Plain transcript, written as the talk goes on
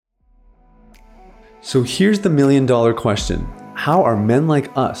So here's the million-dollar question. How are men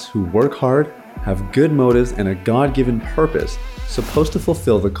like us who work hard, have good motives, and a God-given purpose supposed to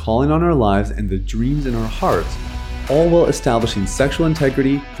fulfill the calling on our lives and the dreams in our hearts, all while establishing sexual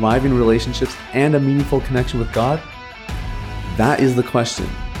integrity, thriving relationships, and a meaningful connection with God? That is the question,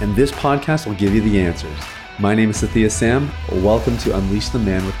 and this podcast will give you the answers. My name is Sathya Sam. Welcome to Unleash the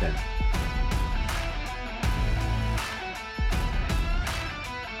Man Within.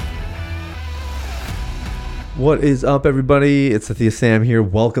 What is up, everybody? It's Sathya Sam here.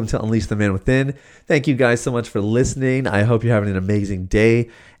 Welcome to Unleash the Man Within. Thank you guys so much for listening. I hope you're having an amazing day.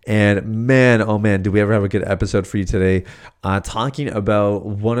 And man, oh man, do we ever have a good episode for you today? Talking about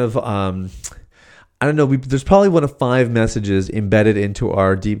one of, there's probably one of 5 messages embedded into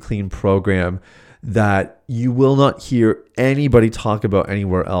our Deep Clean program that you will not hear anybody talk about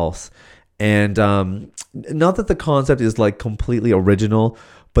anywhere else. And not that the concept is like completely original,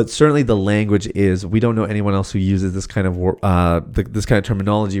 but certainly the language is. We don't know anyone else who uses this kind of this kind of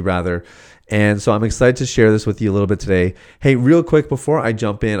terminology, rather. And so I'm excited to share this with you a little bit today. Hey, real quick before I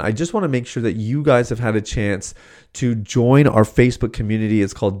jump in, I just want to make sure that you guys have had a chance to join our Facebook community.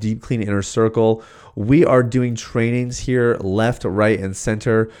 It's called Deep Clean Inner Circle. We are doing trainings here left, right, and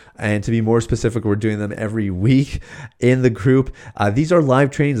center. And to be more specific, we're doing them every week in the group. These are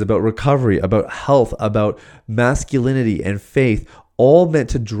live trainings about recovery, about health, about masculinity and faith, all meant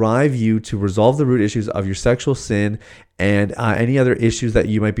to drive you to resolve the root issues of your sexual sin and any other issues that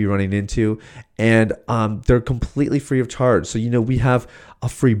you might be running into. And they're completely free of charge. So, we have a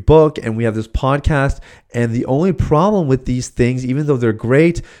free book and we have this podcast. And the only problem with these things, even though they're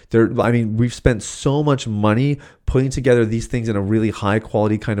great, we've spent so much money putting together these things in a really high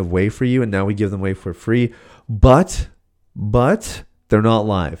quality kind of way for you. And now we give them away for free. But they're not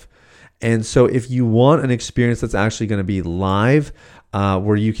live. And so if you want an experience that's actually going to be live,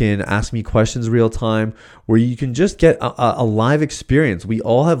 where you can ask me questions real time, where you can just get a live experience. We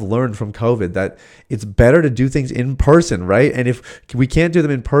all have learned from COVID that it's better to do things in person, right? And if we can't do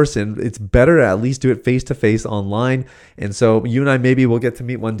them in person, it's better to at least do it face-to-face online. And so you and I maybe will get to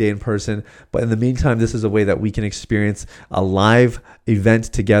meet one day in person. But in the meantime, this is a way that we can experience a live event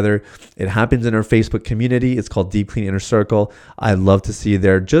together. It happens in our Facebook community. It's called Deep Clean Inner Circle. I'd love to see you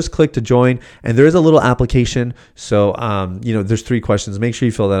there. Just click to join. And there is a little application. So, there's 3 questions. Make sure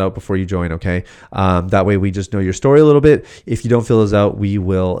you fill that out before you join, okay? That way we just know your story a little bit. If you don't fill those out, we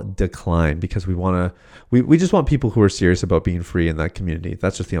will decline because we just want people who are serious about being free in that community.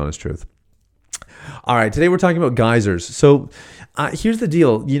 That's just the honest truth. All right, today we're talking about geysers. So here's the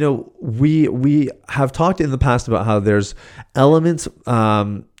deal. We have talked in the past about how there's elements,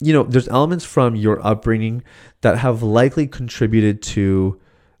 there's elements from your upbringing that have likely contributed to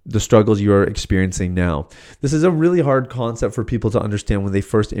the struggles you are experiencing now. This is a really hard concept for people to understand when they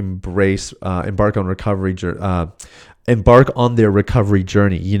first embark on their recovery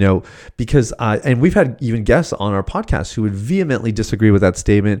journey, because, and we've had even guests on our podcast who would vehemently disagree with that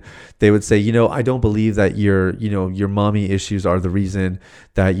statement. They would say, I don't believe that your mommy issues are the reason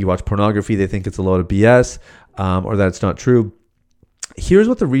that you watch pornography. They think it's a load of BS, or that it's not true. Here's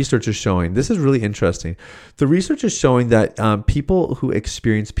what the research is showing. This is really interesting. The research is showing that people who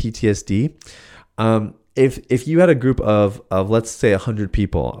experience PTSD, if you had a group of let's say 100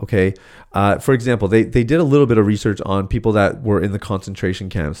 people, okay, for example, they did a little bit of research on people that were in the concentration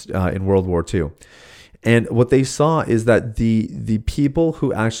camps in World War II. And what they saw is that the people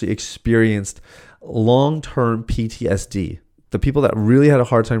who actually experienced long-term PTSD, the people that really had a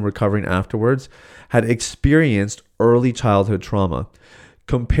hard time recovering afterwards, had experienced early childhood trauma.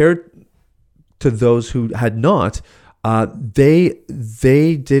 Compared to those who had not, they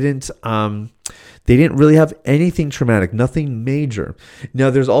didn't really have anything traumatic, nothing major. Now,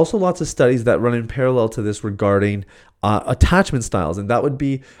 there's also lots of studies that run in parallel to this regarding attachment styles, and that would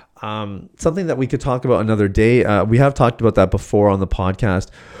be something that we could talk about another day. We have talked about that before on the podcast,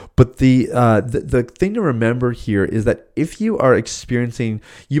 but the thing to remember here is that if you are experiencing,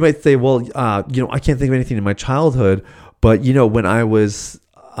 you might say, well, I can't think of anything in my childhood, but when I was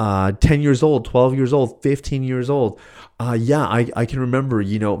 10 years old, 12 years old, 15 years old, I can remember,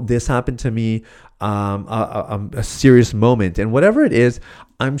 this happened to me, a serious moment, and whatever it is,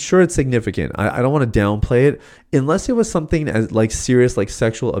 I'm sure it's significant. I don't want to downplay it, unless it was something as like serious, like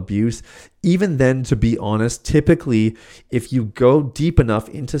sexual abuse. Even then, to be honest, typically, if you go deep enough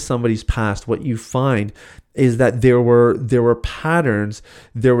into somebody's past, what you find is that there were patterns.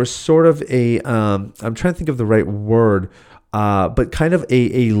 There was sort of I'm trying to think of the right word, but kind of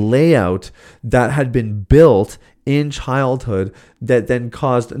a layout that had been built in childhood that then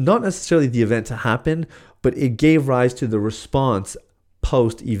caused not necessarily the event to happen, but it gave rise to the response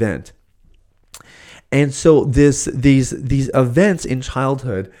post-event. And so these events in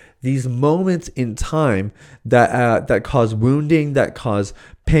childhood, these moments in time that cause wounding, that cause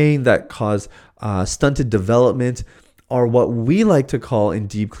pain, that cause stunted development, are what we like to call in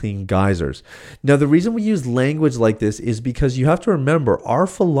Deep Clean geysers. Now, the reason we use language like this is because you have to remember our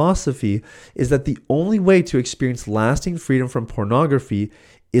philosophy is that the only way to experience lasting freedom from pornography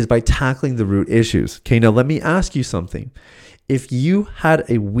is by tackling the root issues. Okay, now let me ask you something. If you had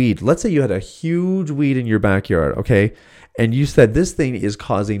a weed, let's say you had a huge weed in your backyard, okay, and you said this thing is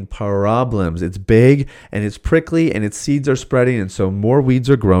causing problems. It's big and it's prickly and its seeds are spreading, and so more weeds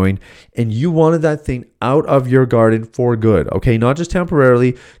are growing, and you wanted that thing out of your garden for good, okay? Not just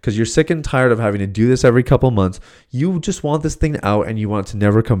temporarily because you're sick and tired of having to do this every couple months. You just want this thing out and you want it to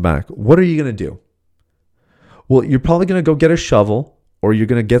never come back. What are you going to do? Well, you're probably going to go get a shovel, or you're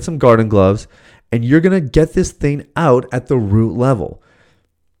going to get some garden gloves, and you're going to get this thing out at the root level.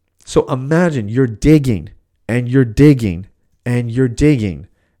 So imagine you're digging and you're digging and you're digging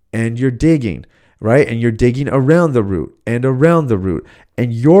and you're digging, right? And you're digging around the root and around the root.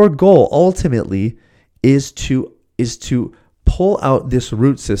 And your goal ultimately is to pull out this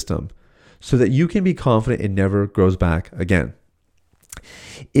root system so that you can be confident it never grows back again.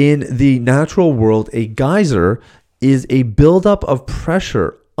 In the natural world, a geyser is a buildup of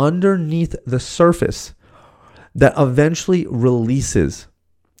pressure underneath the surface that eventually releases.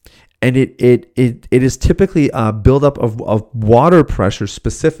 And it is typically a buildup of water pressure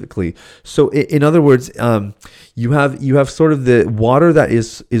specifically. So in other words, you have sort of the water that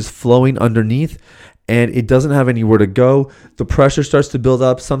is flowing underneath, and it doesn't have anywhere to go. The pressure starts to build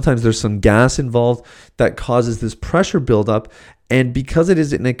up. Sometimes there's some gas involved that causes this pressure buildup. And because it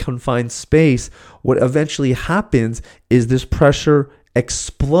is in a confined space, what eventually happens is this pressure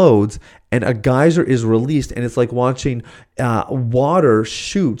explodes and a geyser is released, and it's like watching water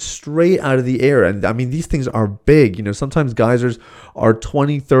shoot straight out of the air. And I mean, these things are big. You know, sometimes geysers are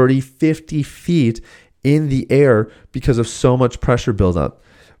 20, 30, 50 feet in the air because of so much pressure buildup.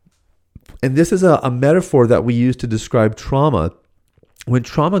 And this is a metaphor that we use to describe trauma. When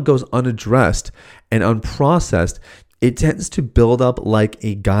trauma goes unaddressed and unprocessed, it tends to build up like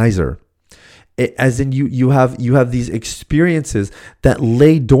a geyser. As in you have these experiences that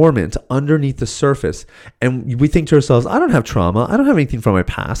lay dormant underneath the surface, and we think to ourselves, I don't have trauma, I don't have anything from my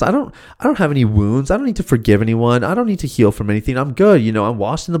past, I don't have any wounds, I don't need to forgive anyone, I don't need to heal from anything, I'm good, you know, I'm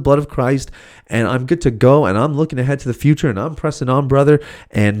washed in the blood of Christ and I'm good to go, and I'm looking ahead to the future and I'm pressing on, brother,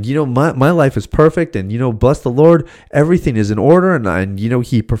 and you know, my life is perfect, and you know, bless the Lord, everything is in order, and you know,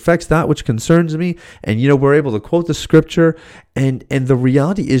 he perfects that which concerns me, and you know, we're able to quote the scripture. And the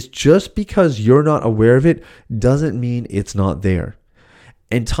reality is, just because you're not aware of it doesn't mean it's not there.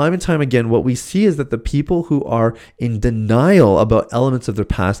 And time again, what we see is that the people who are in denial about elements of their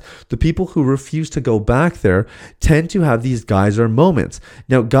past, the people who refuse to go back there, tend to have these geyser moments.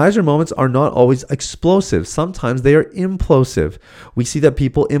 Now, geyser moments are not always explosive. Sometimes they are implosive. We see that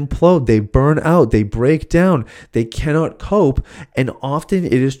people implode, they burn out, they break down, they cannot cope, and often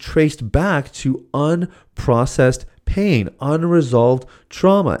it is traced back to unprocessed pain, unresolved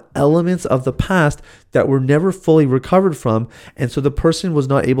trauma, elements of the past that were never fully recovered from. And so the person was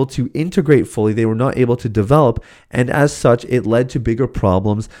not able to integrate fully. They were not able to develop. And as such, it led to bigger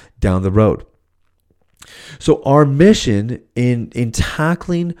problems down the road. So our mission in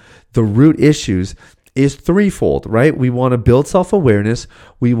tackling the root issues is threefold, right? We want to build self-awareness,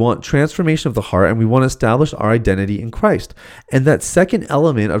 we want transformation of the heart, and we want to establish our identity in Christ. And that second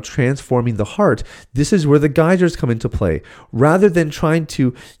element of transforming the heart, this is where the geysers come into play. Rather than trying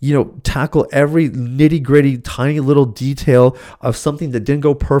to, you know, tackle every nitty-gritty, tiny little detail of something that didn't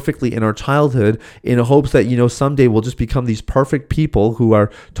go perfectly in our childhood in hopes that, you know, someday we'll just become these perfect people who are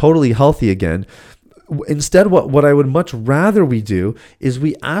totally healthy again. Instead, what I would much rather we do is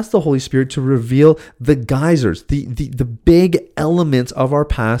we ask the Holy Spirit to reveal the geysers, the big elements of our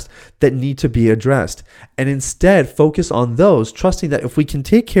past that need to be addressed. And instead focus on those, trusting that if we can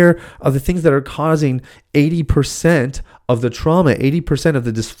take care of the things that are causing 80% of the trauma, 80% of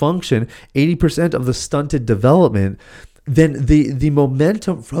the dysfunction, 80% of the stunted development, then the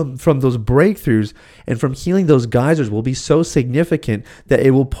momentum from those breakthroughs and from healing those geysers will be so significant that it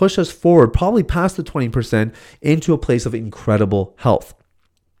will push us forward, probably past the 20%, into a place of incredible health.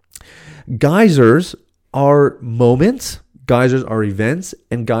 Geysers are moments, geysers are events,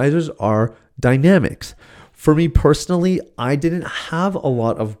 and geysers are dynamics. For me personally, I didn't have a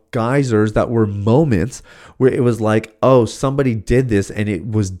lot of geysers that were moments where it was like, oh, somebody did this and it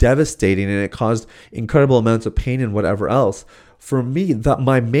was devastating and it caused incredible amounts of pain and whatever else. for me,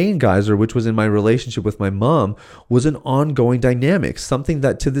 my main geyser, which was in my relationship with my mom, was an ongoing dynamic, something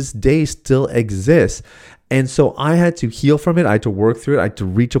that to this day still exists. And so I had to heal from it. I had to work through it. I had to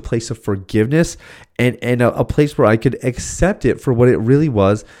reach a place of forgiveness and a place where I could accept it for what it really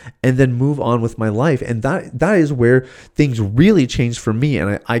was and then move on with my life. And that is where things really changed for me.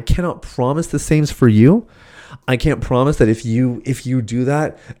 And I cannot promise the same for you. I can't promise that if you do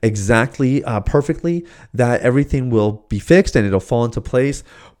that exactly perfectly, that everything will be fixed and it'll fall into place.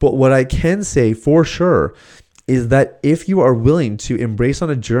 But what I can say for sure is that if you are willing to embrace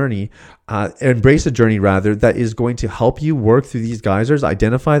a journey that is going to help you work through these geysers,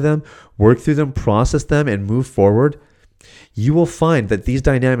 identify them, work through them, process them, and move forward, you will find that these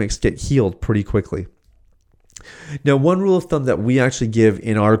dynamics get healed pretty quickly. Now, one rule of thumb that we actually give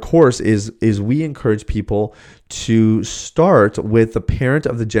in our course is we encourage people to start with the parent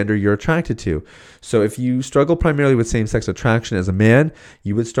of the gender you're attracted to. So if you struggle primarily with same-sex attraction as a man,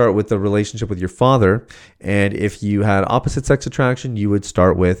 you would start with the relationship with your father. And if you had opposite-sex attraction, you would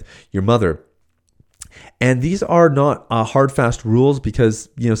start with your mother. And these are not hard, fast rules because,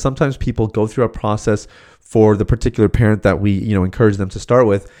 sometimes people go through a process for the particular parent that we, encourage them to start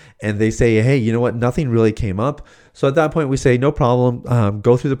with. And they say, hey, you know what? Nothing really came up. So at that point, we say, no problem.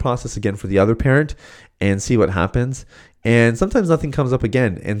 Go through the process again for the other parent and see what happens. And sometimes nothing comes up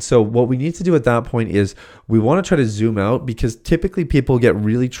again. And so what we need to do at that point is we want to try to zoom out because typically people get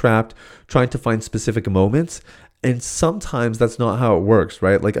really trapped trying to find specific moments. And sometimes that's not how it works,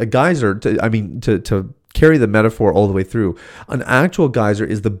 right? Like a geyser, to carry the metaphor all the way through, an actual geyser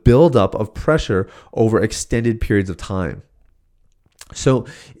is the buildup of pressure over extended periods of time. So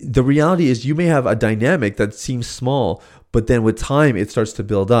the reality is you may have a dynamic that seems small, but then with time it starts to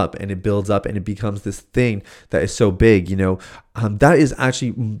build up and it builds up and it becomes this thing that is so big. That is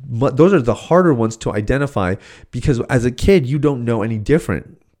actually, those are the harder ones to identify because as a kid you don't know any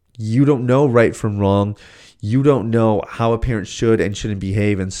different. You don't know right from wrong. You don't know how a parent should and shouldn't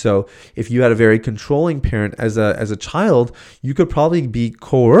behave. And so if you had a very controlling parent as a child, you could probably be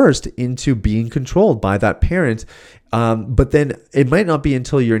coerced into being controlled by that parent. But then it might not be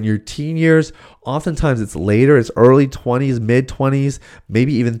until you're in your teen years. Oftentimes it's later, it's early 20s, mid 20s,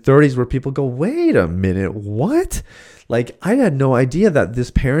 maybe even 30s where people go, wait a minute, what? Like I had no idea that this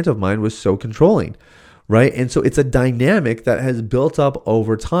parent of mine was so controlling. Right. And so it's a dynamic that has built up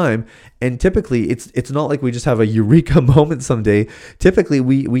over time. And typically it's not like we just have a eureka moment someday. Typically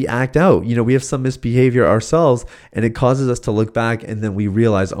we act out, we have some misbehavior ourselves and it causes us to look back and then we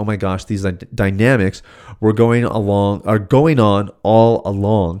realize, oh my gosh, these dynamics are going on all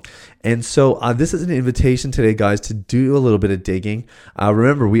along. And so this is an invitation today, guys, to do a little bit of digging.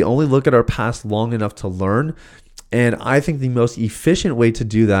 Remember, we only look at our past long enough to learn. And I think the most efficient way to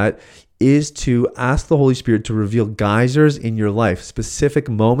do that is to ask the Holy Spirit to reveal geysers in your life, specific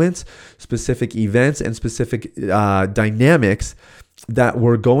moments, specific events, and specific dynamics that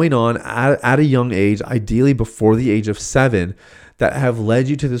were going on at a young age, ideally before the age of 7, that have led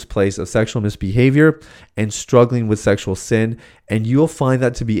you to this place of sexual misbehavior and struggling with sexual sin. And you'll find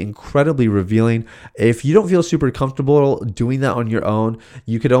that to be incredibly revealing. If you don't feel super comfortable doing that on your own,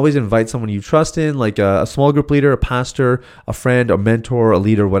 you could always invite someone you trust in, like a small group leader, a pastor, a friend, a mentor, a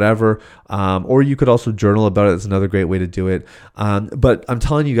leader, whatever. Or you could also journal about it. It's another great way to do it. But I'm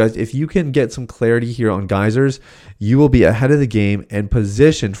telling you guys, if you can get some clarity here on geysers, you will be ahead of the game and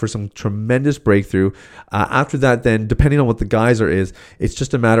positioned for some tremendous breakthrough. After that, then, depending on what the geyser is, it's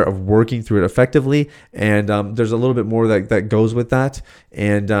just a matter of working through it effectively. And there's a little bit more that goes with that.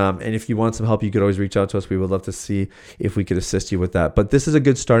 And if you want some help, you could always reach out to us. We would love to see if we could assist you with that. But this is a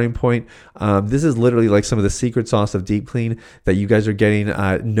good starting point. This is literally like some of the secret sauce of Deep Clean that you guys are getting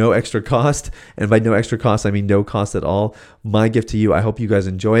no extra cost. And by no extra cost, I mean no cost at all. My gift to you. I hope you guys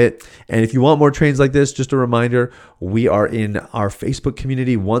enjoy it. And if you want more trainings like this, just a reminder, we are in our Facebook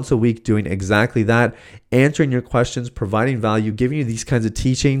community once a week doing exactly that, answering your questions, providing value, giving you these kinds of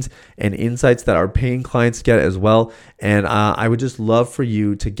teachings and insights that our paying clients get as well. And I would just love for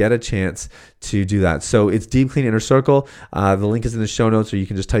you to get a chance to do that. So it's Deep Clean Inner Circle. The link is in the show notes, or you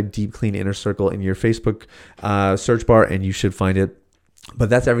can just type Deep Clean Inner Circle in your Facebook search bar and you should find it.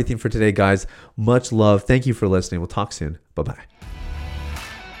 But that's everything for today, guys. Much love. Thank you for listening. We'll talk soon. Bye-bye.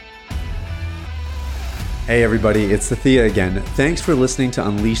 Hey everybody, it's Thea again. Thanks for listening to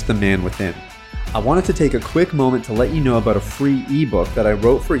Unleash the Man Within. I wanted to take a quick moment to let you know about a free ebook that I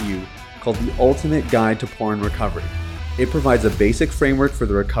wrote for you called The Ultimate Guide to Porn Recovery. It provides a basic framework for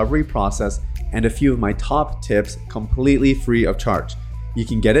the recovery process and a few of my top tips completely free of charge. You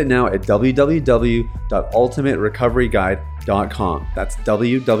can get it now at www.ultimaterecoveryguide.com. That's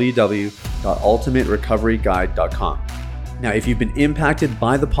www.ultimaterecoveryguide.com. Now, if you've been impacted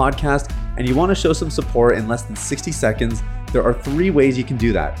by the podcast and you want to show some support in less than 60 seconds, there are 3 ways you can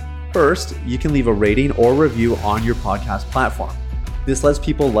do that. First, you can leave a rating or review on your podcast platform. This lets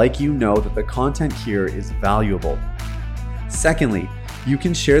people like you know that the content here is valuable. Secondly, you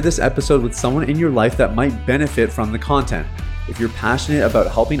can share this episode with someone in your life that might benefit from the content. If you're passionate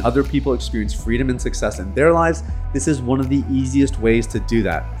about helping other people experience freedom and success in their lives, this is one of the easiest ways to do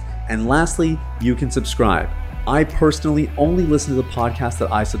that. And lastly, you can subscribe. I personally only listen to the podcasts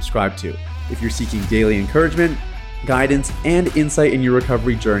that I subscribe to. If you're seeking daily encouragement, guidance, and insight in your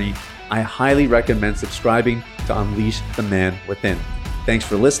recovery journey, I highly recommend subscribing to Unleash the Man Within. Thanks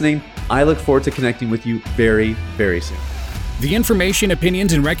for listening. I look forward to connecting with you very, very soon. The information,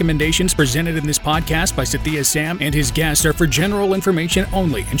 opinions, and recommendations presented in this podcast by Sathya Sam and his guests are for general information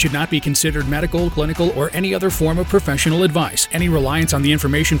only and should not be considered medical, clinical, or any other form of professional advice. Any reliance on the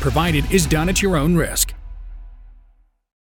information provided is done at your own risk.